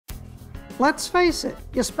Let's face it,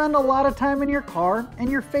 you spend a lot of time in your car, and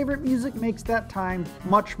your favorite music makes that time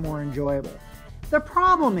much more enjoyable. The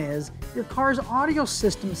problem is, your car's audio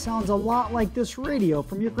system sounds a lot like this radio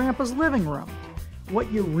from your grandpa's living room.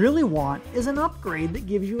 What you really want is an upgrade that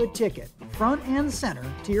gives you a ticket, front and center,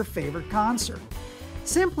 to your favorite concert.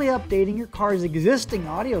 Simply updating your car's existing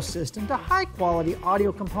audio system to high-quality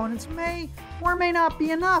audio components may or may not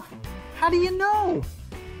be enough. How do you know?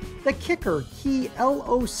 The kicker,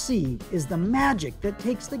 KEYLOC, is the magic that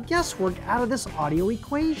takes the guesswork out of this audio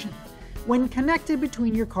equation. When connected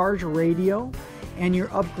between your car's radio and your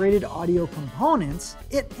upgraded audio components,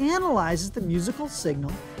 it analyzes the musical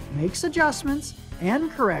signal, makes adjustments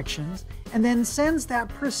and corrections, and then sends that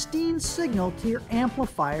pristine signal to your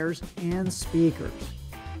amplifiers and speakers.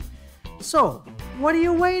 So, what are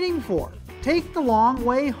you waiting for? Take the long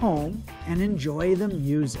way home and enjoy the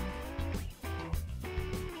music.